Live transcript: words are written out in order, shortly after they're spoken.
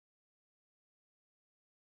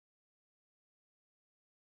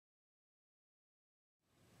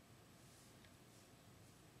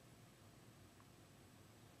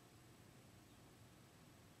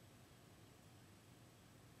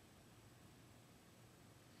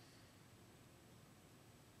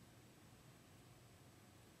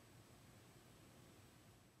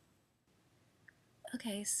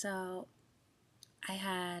Okay, so I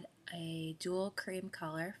had a dual cream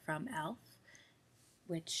color from e.l.f.,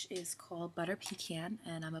 which is called Butter Pecan,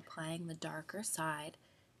 and I'm applying the darker side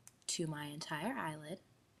to my entire eyelid.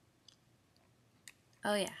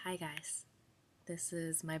 Oh yeah, hi guys. This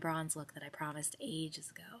is my bronze look that I promised ages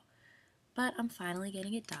ago, but I'm finally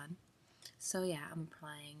getting it done. So yeah, I'm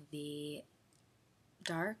applying the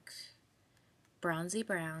dark bronzy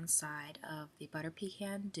brown side of the Butter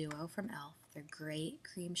Pecan Duo from e.l.f. They're great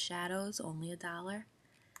cream shadows, only $1.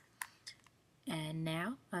 And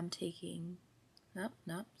now I'm taking, nope,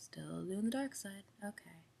 still doing the dark side.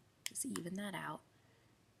 Okay, just even that out.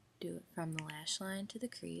 Do it from the lash line to the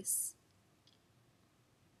crease.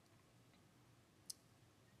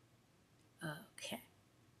 Okay.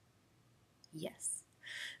 Yes.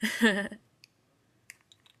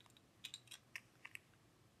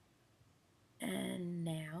 And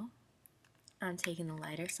now I'm taking the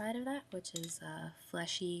lighter side of that, which is a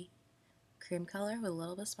fleshy cream color with a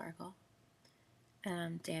little bit of sparkle. And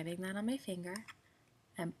I'm dabbing that on my finger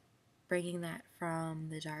and bringing that from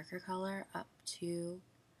the darker color up to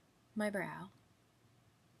my brow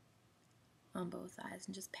on both eyes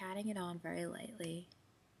and just patting it on very lightly,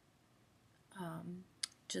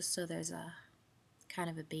 just so there's a kind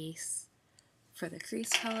of a base for the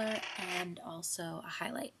crease color and also a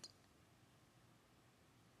highlight.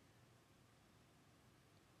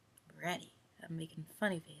 Ready. I'm making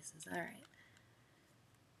funny faces. All right.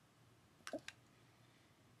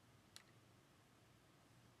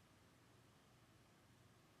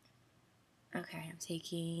 Okay, I'm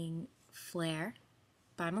taking Flare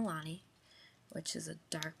by Milani, which is a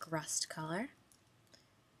dark rust color,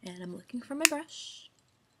 and I'm looking for my brush.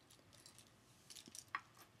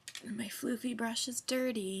 And my floofy brush is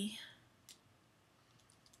dirty,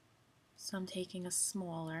 so I'm taking a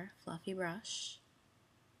smaller, fluffy brush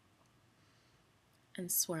and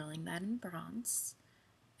swirling that in bronze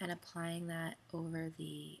and applying that over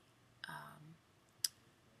the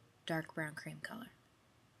dark brown cream color.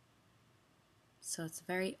 So it's a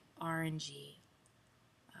very orangey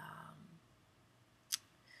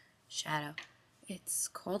shadow. It's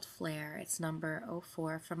called Flare. It's number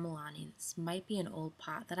 04 from Milani. This might be an old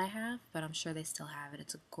pot that I have, but I'm sure they still have it.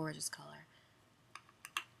 It's a gorgeous color.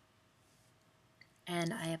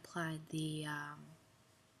 And I applied the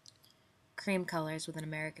cream colors with an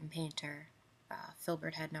American Painter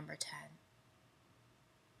Filbert Head number 10.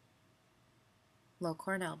 Low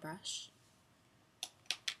Cornell brush.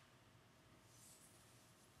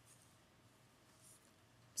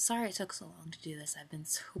 Sorry it took so long to do this. I've been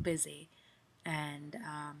so busy, and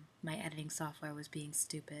my editing software was being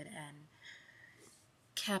stupid and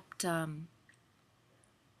kept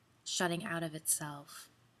shutting out of itself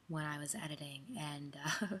when I was editing, and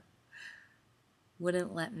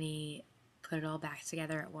wouldn't let me put it all back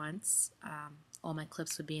together at once. All my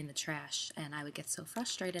clips would be in the trash, and I would get so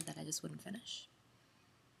frustrated that I just wouldn't finish.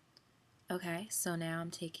 Okay, so now I'm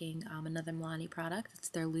taking another Milani product. It's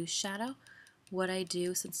their loose shadow. What I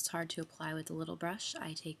do, since it's hard to apply with the little brush,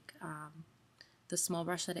 I take the small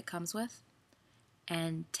brush that it comes with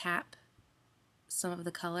and tap some of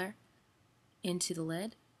the color into the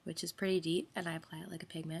lid, which is pretty deep, and I apply it like a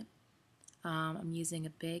pigment. I'm using a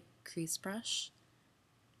big crease brush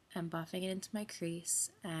and buffing it into my crease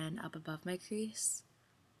and up above my crease,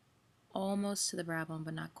 almost to the brow bone,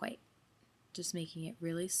 but not quite. Just making it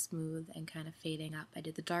really smooth and kind of fading up. I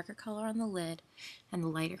did the darker color on the lid and the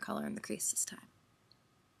lighter color in the crease this time.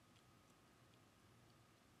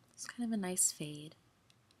 It's kind of a nice fade.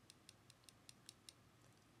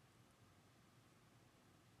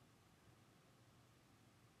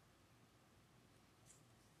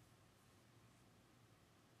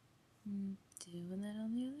 Doing that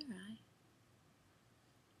on the other eye.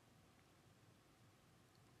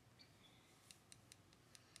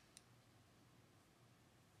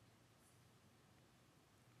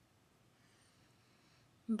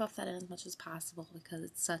 And buff that in as much as possible because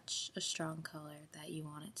it's such a strong color that you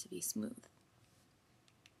want it to be smooth.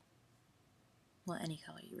 Well, any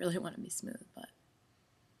color, you really want to be smooth, but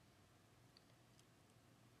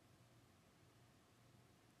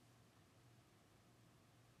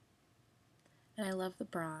and I love the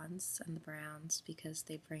bronze and the browns because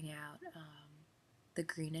they bring out the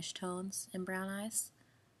greenish tones in brown eyes.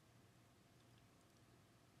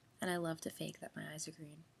 And I love to fake that my eyes are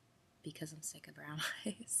green because I'm sick of brown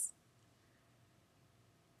eyes.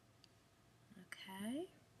 Okay.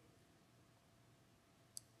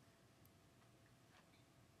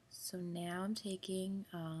 So now I'm taking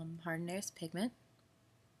Hard and Airs pigment,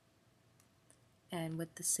 and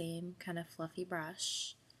with the same kind of fluffy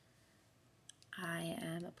brush, I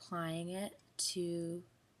am applying it to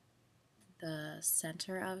the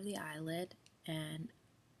center of the eyelid and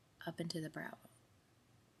up into the brow.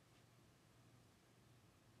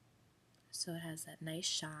 So it has that nice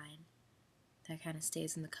shine that kind of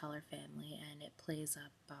stays in the color family, and it plays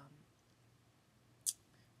up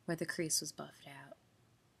where the crease was buffed out.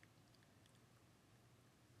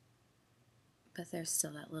 But there's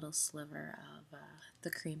still that little sliver of the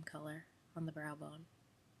cream color on the brow bone.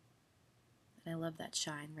 And I love that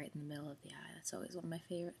shine right in the middle of the eye. That's always one of my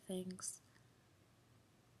favorite things.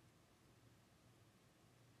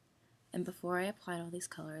 And before I applied all these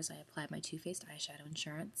colors, I applied my Too Faced eyeshadow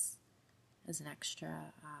insurance as an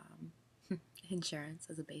extra insurance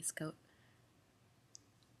as a base coat.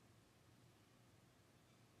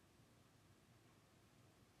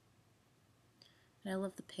 And I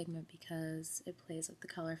love the pigment because it plays with the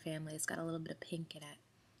color family. It's got a little bit of pink in it.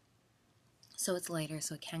 So it's lighter,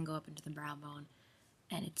 so it can go up into the brow bone.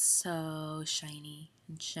 And it's so shiny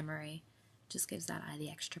and shimmery. It just gives that eye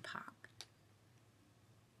the extra pop.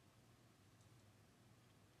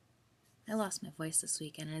 I lost my voice this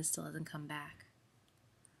weekend and it still hasn't come back.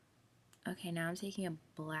 Okay, now I'm taking a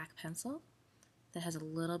black pencil that has a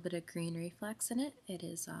little bit of green reflex in it. It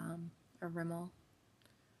is a Rimmel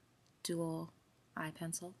dual eye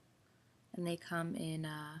pencil. And they come in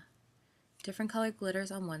different colored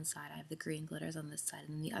glitters on one side. I have the green glitters on this side,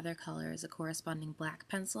 and then the other color is a corresponding black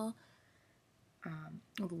pencil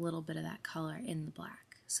with a little bit of that color in the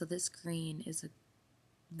black. So this green is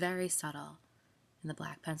very subtle in the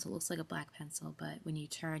black pencil. It looks like a black pencil, but when you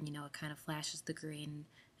turn, you know, it kind of flashes the green.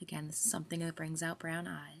 Again, this is something that brings out brown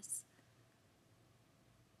eyes.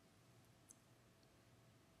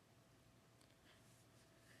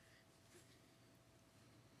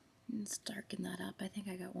 Let's darken that up. I think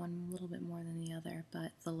I got one a little bit more than the other,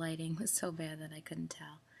 but the lighting was so bad that I couldn't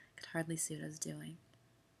tell. I could hardly see what I was doing.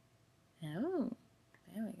 Oh,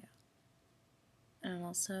 there we go. And I'm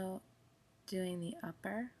also doing the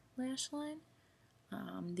upper lash line,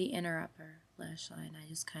 the inner upper lash line. I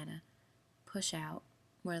just kind of push out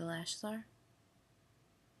where the lashes are,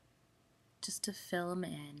 just to fill them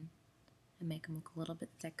in and make them look a little bit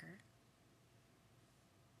thicker.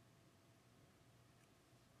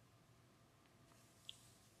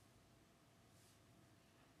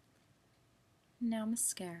 Now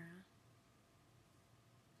mascara.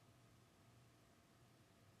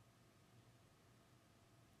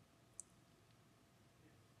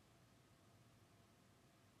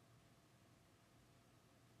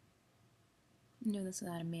 I'm doing this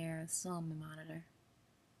without a mirror. This is all on my monitor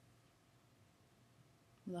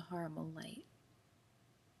with a horrible light.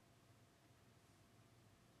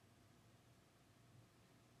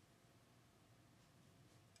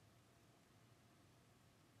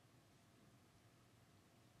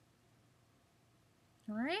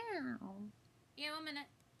 Yeah, 1 minute.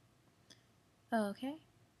 Okay.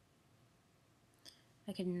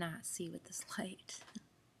 I could not see with this light.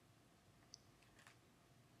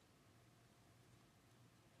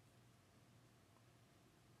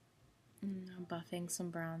 I'm buffing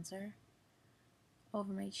some bronzer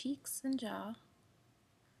over my cheeks and jaw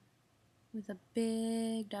with a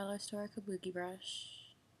big dollar store kabuki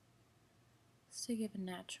brush just to give a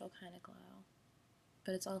natural kind of glow.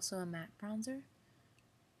 But it's also a matte bronzer,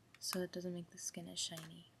 so it doesn't make the skin as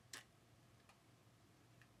shiny.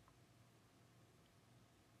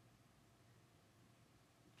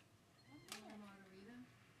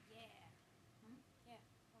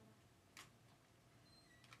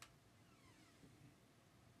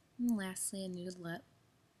 And lastly, a nude lip.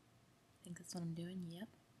 I think that's what I'm doing, yep.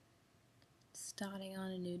 Starting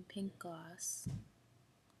on a nude pink gloss.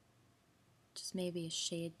 Just maybe a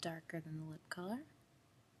shade darker than the lip color.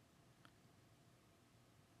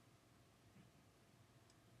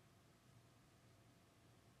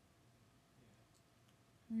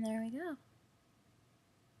 And there we go.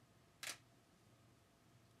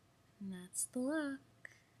 And that's the look.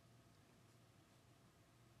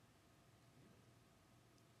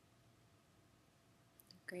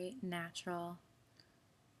 Great natural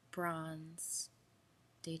bronze,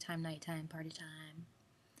 daytime, nighttime, party time,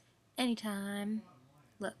 anytime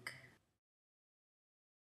look.